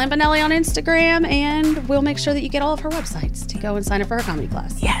you. Lisa Lampanelli on Instagram, and we'll make sure that you get all of her websites to go and sign up for her comedy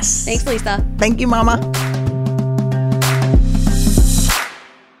class. Yes. Thanks, Lisa. Thank you, Mama.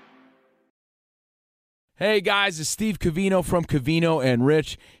 Hey guys, it's Steve Covino from Covino and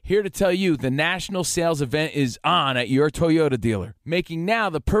Rich, here to tell you the national sales event is on at your Toyota dealer, making now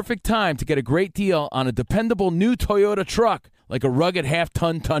the perfect time to get a great deal on a dependable new Toyota truck, like a rugged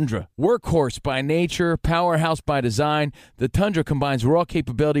half-ton Tundra. Workhorse by nature, powerhouse by design, the Tundra combines raw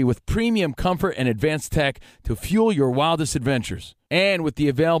capability with premium comfort and advanced tech to fuel your wildest adventures. And with the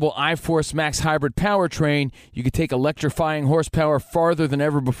available iForce Max hybrid powertrain, you can take electrifying horsepower farther than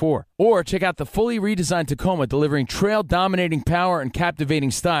ever before. Or check out the fully redesigned Tacoma, delivering trail-dominating power and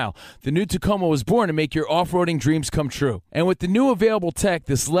captivating style. The new Tacoma was born to make your off-roading dreams come true. And with the new available tech,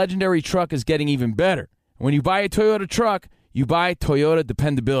 this legendary truck is getting even better. When you buy a Toyota truck, you buy Toyota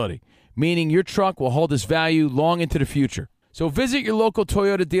dependability, meaning your truck will hold its value long into the future. So visit your local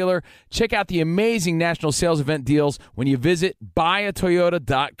Toyota dealer. Check out the amazing national sales event deals when you visit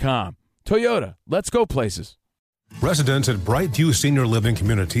buyatoyota.com. Toyota, let's go places. Residents at Brightview Senior Living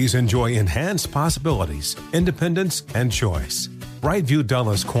Communities enjoy enhanced possibilities, independence, and choice. Brightview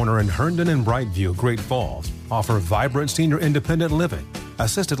Dulles Corner in Herndon and Brightview, Great Falls, offer vibrant senior independent living,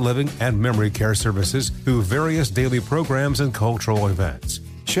 assisted living, and memory care services through various daily programs and cultural events.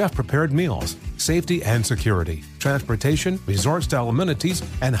 Chef-prepared meals, safety and security, transportation, resort-style amenities,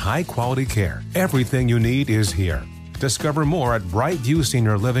 and high-quality care. Everything you need is here. Discover more at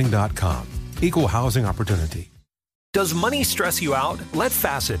brightviewseniorliving.com. Equal housing opportunity. Does money stress you out? Let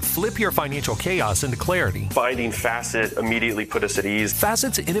Facet flip your financial chaos into clarity. Finding Facet immediately put us at ease.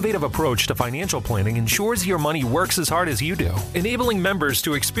 Facet's innovative approach to financial planning ensures your money works as hard as you do, enabling members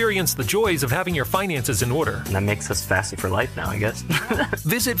to experience the joys of having your finances in order. And that makes us Facet for life now, I guess.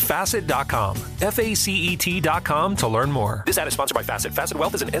 Visit Facet.com, FACET.com to learn more. This ad is sponsored by Facet. Facet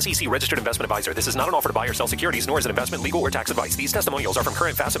Wealth is an SEC registered investment advisor. This is not an offer to buy or sell securities, nor is it investment, legal, or tax advice. These testimonials are from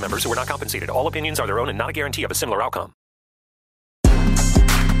current Facet members who are not compensated. All opinions are their own and not a guarantee of a similar outcome.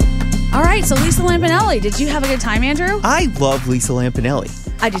 All right, so Lisa Lampanelli, did you have a good time, Andrew? I love Lisa Lampanelli.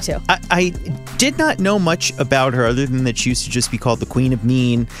 I do too. I did not know much about her other than that she used to just be called the Queen of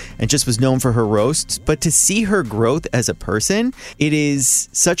Mean and just was known for her roasts. But to see her growth as a person, it is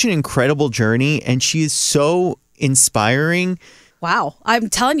such an incredible journey, and she is so inspiring. Wow. I'm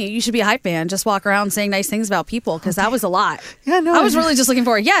telling you, you should be a hype man. Just walk around saying nice things about people, because that was a lot. Yeah, no. I was really just looking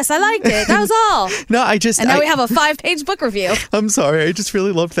for it. Yes, I liked it. That was all. No, And now we have a 5-page book review. I'm sorry. I just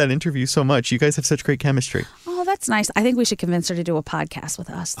really loved that interview so much. You guys have such great chemistry. Oh, that's nice. I think we should convince her to do a podcast with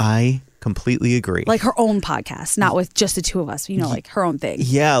us. I completely agree. Like her own podcast, not with just the two of us. You know, like her own thing.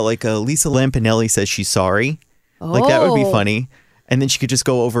 Yeah, like Lisa Lampanelli says she's sorry. Like that would be funny. And then she could just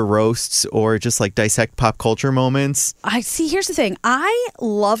go over roasts or just like dissect pop culture moments. I see. Here's the thing. I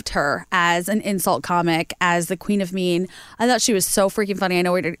loved her as an insult comic, as the Queen of Mean. I thought she was so freaking funny. I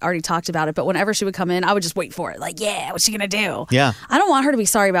know we already talked about it, but whenever she would come in, I would just wait for it. Like, yeah, what's she going to do? Yeah. I don't want her to be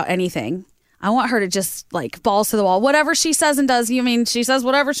sorry about anything. I want her to just like balls to the wall. Whatever she says and does, she says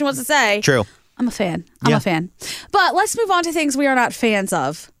whatever she wants to say. True. I'm a fan. I'm a fan. But let's move on to things we are not fans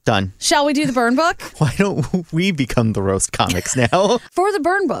of. Done. Shall we do the burn book? Why don't we become the roast comics now? For the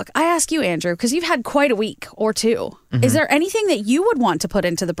burn book, I ask you, Andrew, because you've had quite a week or two. Mm-hmm. Is there anything that you would want to put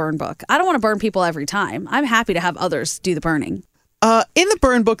into the burn book? I don't want to burn people every time. I'm happy to have others do the burning. In the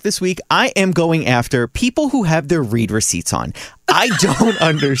burn book this week, I am going after people who have their read receipts on. I don't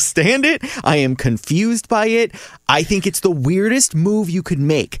understand it. I am confused by it. I think it's the weirdest move you could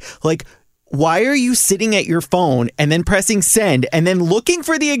make. Like, why are you sitting at your phone and then pressing send and then looking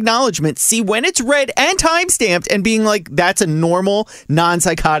for the acknowledgement, see when it's read and timestamped and being like, that's a normal,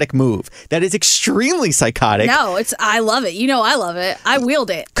 non-psychotic move? That is extremely psychotic. No, I love it. I love it. I wield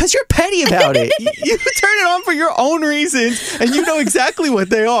it. Because you're petty about it. You turn it on for your own reasons and you know exactly what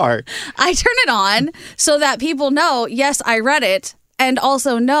they are. I turn it on so that people know, yes, I read it. And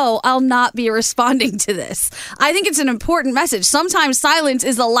also, no, I'll not be responding to this. I think it's an important message. Sometimes silence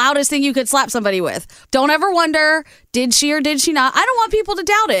is the loudest thing you could slap somebody with. Don't ever wonder, did she or did she not? I don't want people to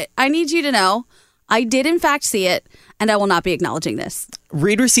doubt it. I need you to know I did, in fact, see it, and I will not be acknowledging this.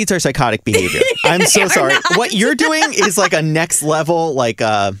 Read receipts are psychotic behavior. I'm so sorry. Not. What you're doing is like a next level, like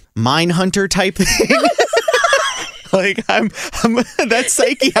a mine hunter type thing. Like, I'm that's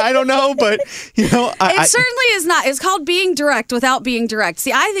psyche. I don't know, but, it certainly is not. It's called being direct without being direct.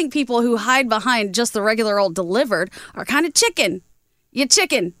 See, I think people who hide behind just the regular old delivered are kind of chicken. You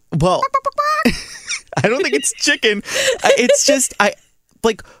chicken. Well, I don't think it's chicken. It's just,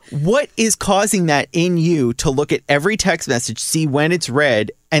 what is causing that in you to look at every text message, see when it's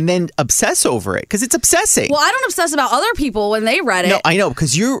read, and then obsess over it? Because it's obsessing. Well, I don't obsess about other people when they read it. No, I know,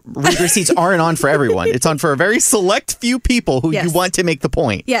 because your read receipts aren't on for everyone. It's on for a very select few people who you want to make the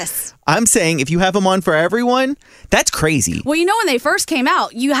point. Yes. I'm saying if you have them on for everyone, that's crazy. Well, when they first came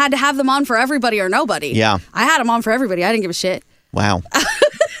out, you had to have them on for everybody or nobody. Yeah. I had them on for everybody. I didn't give a shit. Wow.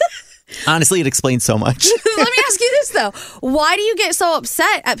 Honestly, it explains so much. Let me ask you this, though. Why do you get so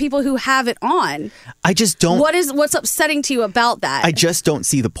upset at people who have it on? I just don't. What's upsetting to you about that? I just don't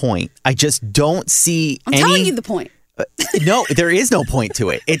see the point. I just don't see I'm telling you the point. No, there is no point to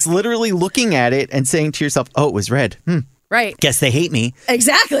it. It's literally looking at it and saying to yourself, oh, it was read. Right. Guess they hate me.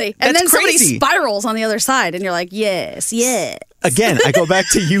 Exactly. And then crazy. Somebody spirals on the other side and you're like, yes. Again, I go back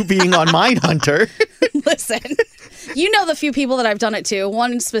to you being on Mindhunter. Listen, you know the few people that I've done it to,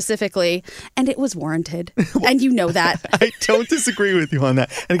 one specifically, and it was warranted. And you know that. I don't disagree with you on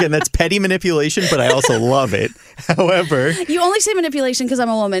that. And again, that's petty manipulation, but I also love it. However, you only say manipulation because I'm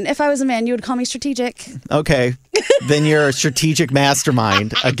a woman. If I was a man, you would call me strategic. Okay. Then you're a strategic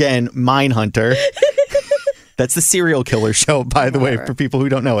mastermind. Again, Mindhunter. That's the serial killer show, by the way, for people who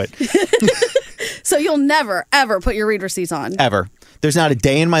don't know it. So you'll never, ever put your read receipts on? Ever. There's not a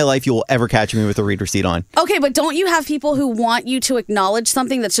day in my life you will ever catch me with a read receipt on. Okay, but don't you have people who want you to acknowledge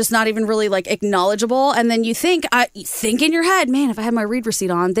something that's just not even really like acknowledgeable? And then you think in your head, man, if I had my read receipt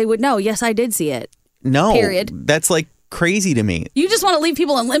on, they would know, yes, I did see it. No. Period. That's like crazy to me. You just want to leave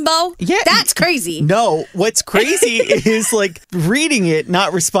people in limbo? Yeah. That's crazy. No, what's crazy is like reading it,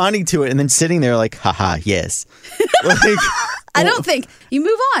 not responding to it, and then sitting there like, haha, yes. Like, I don't think. You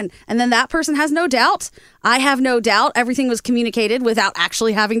move on. And then that person has no doubt. I have no doubt. Everything was communicated without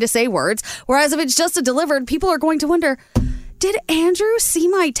actually having to say words. Whereas if it's just a delivered, people are going to wonder, did Andrew see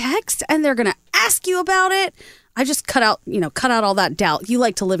my text? And they're going to ask you about it. I just cut out all that doubt. You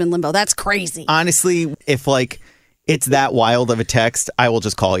like to live in limbo. That's crazy. Honestly, if like it's that wild of a text, I will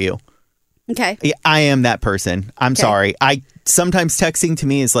just call you. Okay. I am that person. I'm sorry. Sometimes texting to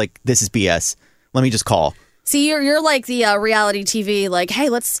me is like, this is BS. Let me just call. See, you're like the reality TV, like, hey,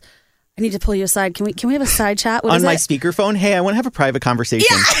 I need to pull you aside. Can we have a side chat? What on is my it? speakerphone? Hey, I want to have a private conversation.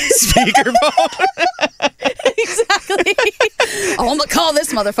 Yeah! Speakerphone. Exactly. Oh, I'm going to call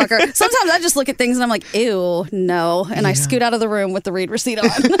this motherfucker. Sometimes I just look at things and I'm like, ew, no. And I scoot out of the room with the read receipt on.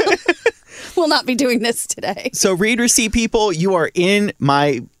 We'll not be doing this today. So read receipt people, you are in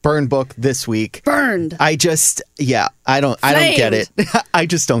my burn book this week. Burned. I don't get it. I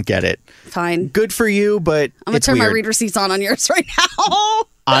just don't get it. Fine. Good for you, but I'm going to turn weird. my read receipts on yours right now.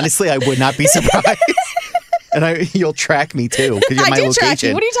 Honestly, I would not be surprised. And you'll track me too because you're my I do location. track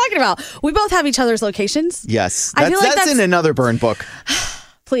you. What are you talking about? We both have each other's locations. Yes. I feel like that's in another burn book.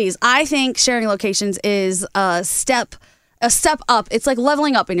 Please. I think sharing locations is a step up. It's like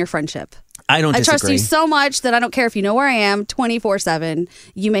leveling up in your friendship. I don't disagree. I trust you so much that I don't care if you know where I am 24/7.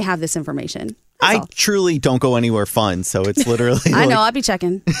 You may have this information. I truly don't go anywhere fun, so it's literally I know, I'll be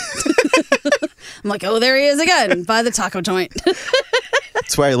checking. I'm like, oh, there he is again by the taco joint.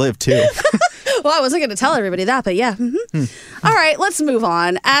 That's where I live too. Well, I wasn't going to tell everybody that, but yeah. Mm-hmm. All right, let's move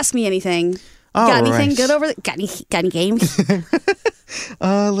on. Ask me anything. Got anything good over there? Got any games?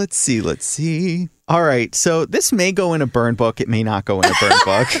 Let's see. All right, so this may go in a burn book. It may not go in a burn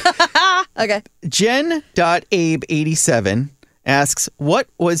book. Okay. Jen.abe87 asks, what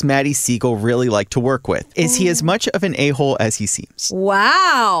was Matty Siegel really like to work with? Is he as much of an a-hole as he seems?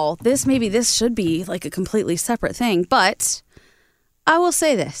 Wow. This should be like a completely separate thing, but I will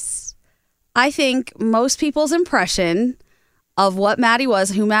say this. I think most people's impression of what Matty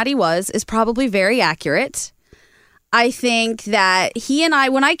was, who Matty was, is probably very accurate. I think that he and I,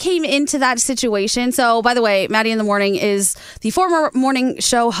 when I came into that situation, so by the way, Matty in the Morning is the former morning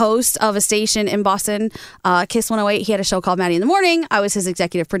show host of a station in Boston, Kiss 108. He had a show called Matty in the Morning. I was his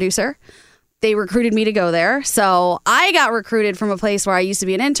executive producer. They recruited me to go there. So I got recruited from a place where I used to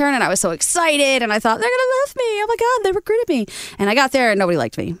be an intern, and I was so excited, and I thought, they're going to love me. Oh my God, they recruited me. And I got there and nobody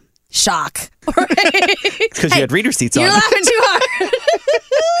liked me. Shock. Because you had reader seats on. You're laughing too hard.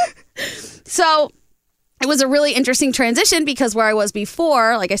 So it was a really interesting transition because where I was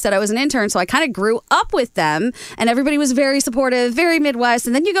before, like I said, I was an intern, so I kind of grew up with them, and everybody was very supportive, very Midwest.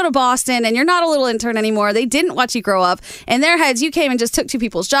 And then you go to Boston, and you're not a little intern anymore. They didn't watch you grow up. In their heads, you came and just took two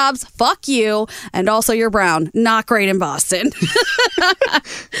people's jobs. Fuck you. And also, you're brown. Not great in Boston.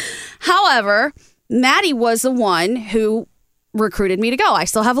 However, Matty was the one who recruited me to go. I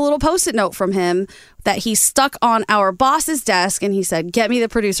still have a little Post-it note from him that he stuck on our boss's desk, and he said, get me the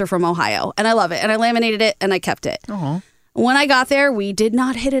producer from Ohio. And I love it. And I laminated it and I kept it. Aww. When I got there, we did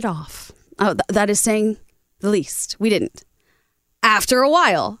not hit it off. That is saying the least. We didn't. After a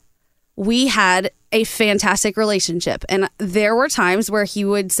while, we had a fantastic relationship. And there were times where he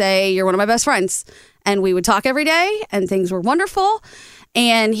would say, you're one of my best friends. And we would talk every day and things were wonderful.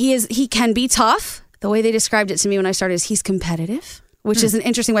 And he can be tough. The way they described it to me when I started is he's competitive, which is an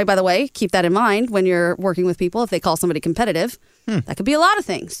interesting way, by the way. Keep that in mind when you're working with people. If they call somebody competitive, that could be a lot of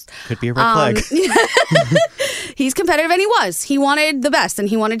things. Could be a red flag. He's competitive, and he was. He wanted the best, and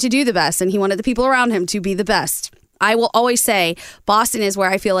he wanted to do the best, and he wanted the people around him to be the best. I will always say Boston is where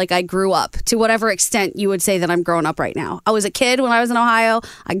I feel like I grew up, to whatever extent you would say that I'm growing up right now. I was a kid when I was in Ohio.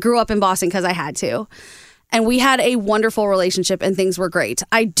 I grew up in Boston because I had to. And we had a wonderful relationship and things were great.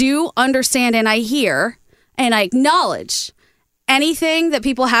 I do understand and I hear and I acknowledge anything that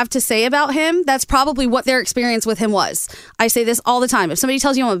people have to say about him. That's probably what their experience with him was. I say this all the time. If somebody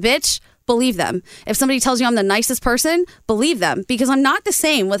tells you I'm a bitch, believe them. If somebody tells you I'm the nicest person, believe them. Because I'm not the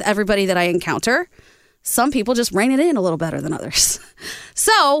same with everybody that I encounter. Some people just rein it in a little better than others.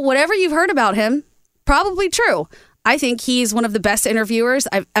 So whatever you've heard about him, probably true. I think he's one of the best interviewers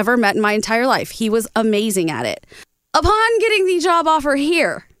I've ever met in my entire life. He was amazing at it. Upon getting the job offer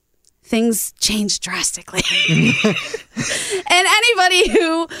here, things changed drastically. And anybody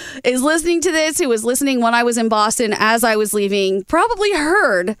who is listening to this, who was listening when I was in Boston as I was leaving, probably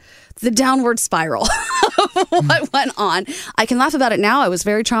heard the downward spiral of what went on. I can laugh about it now. I was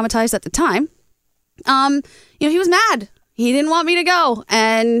very traumatized at the time. He was mad. He didn't want me to go.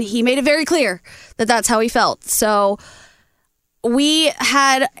 And he made it very clear that that's how he felt. So we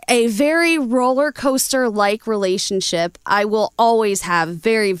had a very roller coaster like relationship. I will always have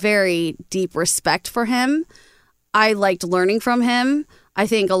very, very deep respect for him. I liked learning from him. I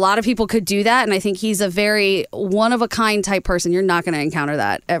think a lot of people could do that. And I think he's a very one of a kind type person. You're not going to encounter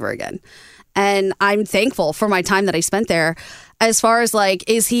that ever again. And I'm thankful for my time that I spent there. As far as like,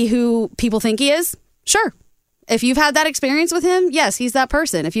 is he who people think he is? Sure. If you've had that experience with him, yes, he's that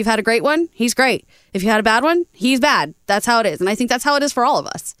person. If you've had a great one, he's great. If you had a bad one, he's bad. That's how it is. And I think that's how it is for all of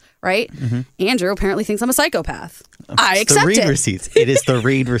us, right? Mm-hmm. Andrew apparently thinks I'm a psychopath. I accept it. The read receipts. It is the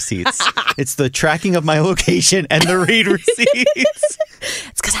read receipts. It's the tracking of my location and the read receipts.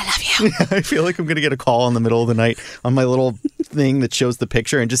 It's because I love you. I feel like I'm going to get a call in the middle of the night on my little thing that shows the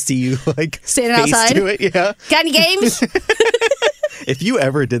picture and just see you like standing face outside. To it. Yeah. Got any games? If you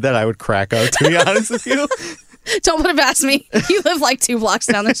ever did that, I would crack up, to be honest with you. Don't put it past me. You live like 2 blocks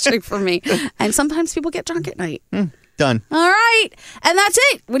down the street from me. And sometimes people get drunk at night. Done. All right. And that's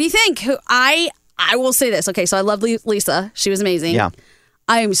it. What do you think? I will say this. Okay, so I love Lisa. She was amazing. Yeah.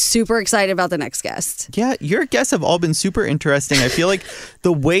 I am super excited about the next guest. Yeah, your guests have all been super interesting. I feel like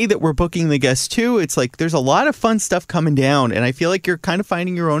the way that we're booking the guests, too, it's like there's a lot of fun stuff coming down. And I feel like you're kind of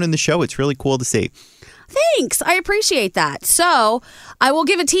finding your own in the show. It's really cool to see. Thanks. I appreciate that. So I will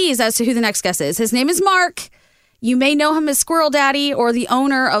give a tease as to who the next guest is. His name is Mark. You may know him as Squirrel Daddy or the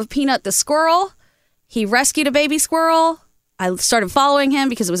owner of Peanut the Squirrel. He rescued a baby squirrel. I started following him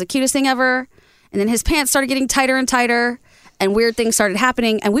because it was the cutest thing ever. And then his pants started getting tighter and tighter. And weird things started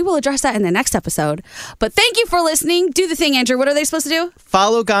happening. And we will address that in the next episode. But thank you for listening. Do the thing, Andrew. What are they supposed to do?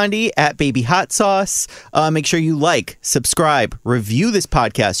 Follow Gandhi at Baby Hot Sauce. Make sure you like, subscribe, review this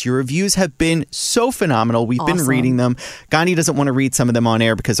podcast. Your reviews have been so phenomenal. We've been reading them. Gandhi doesn't want to read some of them on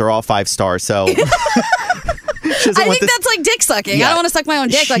air because they're all 5 stars. So I think that's like dick sucking. Yeah. I don't want to suck my own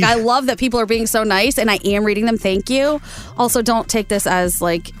dick. Like, I love that people are being so nice, and I am reading them. Thank you. Also, don't take this as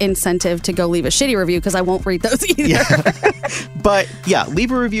like incentive to go leave a shitty review because I won't read those either. Yeah. But yeah,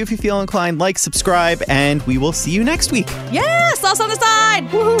 leave a review if you feel inclined. Like, subscribe, and we will see you next week. Yeah, sauce on the side.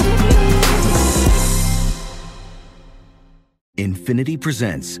 Woohoo. Infiniti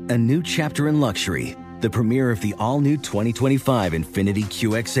presents a new chapter in luxury. The premiere of the all-new 2025 Infiniti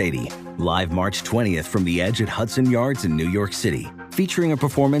QX80, live March 20th from the Edge at Hudson Yards in New York City, featuring a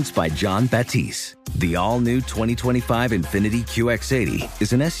performance by John Batiste. The all-new 2025 Infiniti QX80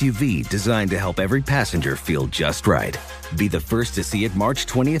 is an SUV designed to help every passenger feel just right. Be the first to see it March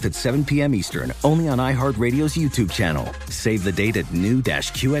 20th at 7 p.m. Eastern, only on iHeartRadio's YouTube channel. Save the date at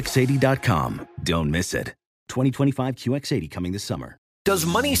new-QX80.com. Don't miss it. 2025 QX80 coming this summer. Does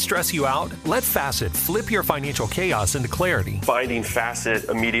money stress you out? Let Facet flip your financial chaos into clarity. Finding Facet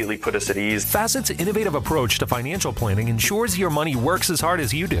immediately put us at ease. Facet's innovative approach to financial planning ensures your money works as hard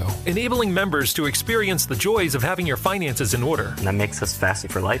as you do, enabling members to experience the joys of having your finances in order. And that makes us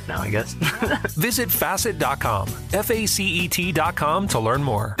Facet for life now, I guess. Visit Facet.com, FACET.com to learn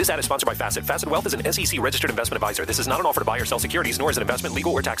more. This ad is sponsored by Facet. Facet Wealth is an SEC registered investment advisor. This is not an offer to buy or sell securities, nor is it investment,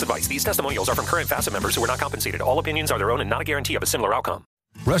 legal, or tax advice. These testimonials are from current Facet members who are not compensated. All opinions are their own and not a guarantee of a similar outcome.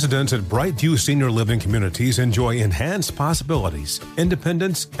 Residents at Brightview Senior Living Communities enjoy enhanced possibilities,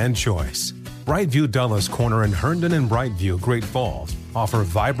 independence, and choice. Brightview Dulles Corner in Herndon and Brightview, Great Falls, offer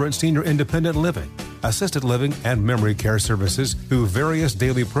vibrant senior independent living, assisted living, and memory care services through various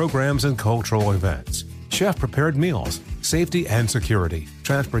daily programs and cultural events. Chef-prepared meals, safety and security,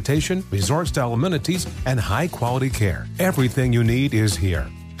 transportation, resort-style amenities, and high-quality care. Everything you need is here.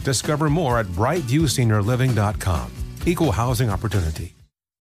 Discover more at brightviewseniorliving.com. Equal housing opportunity.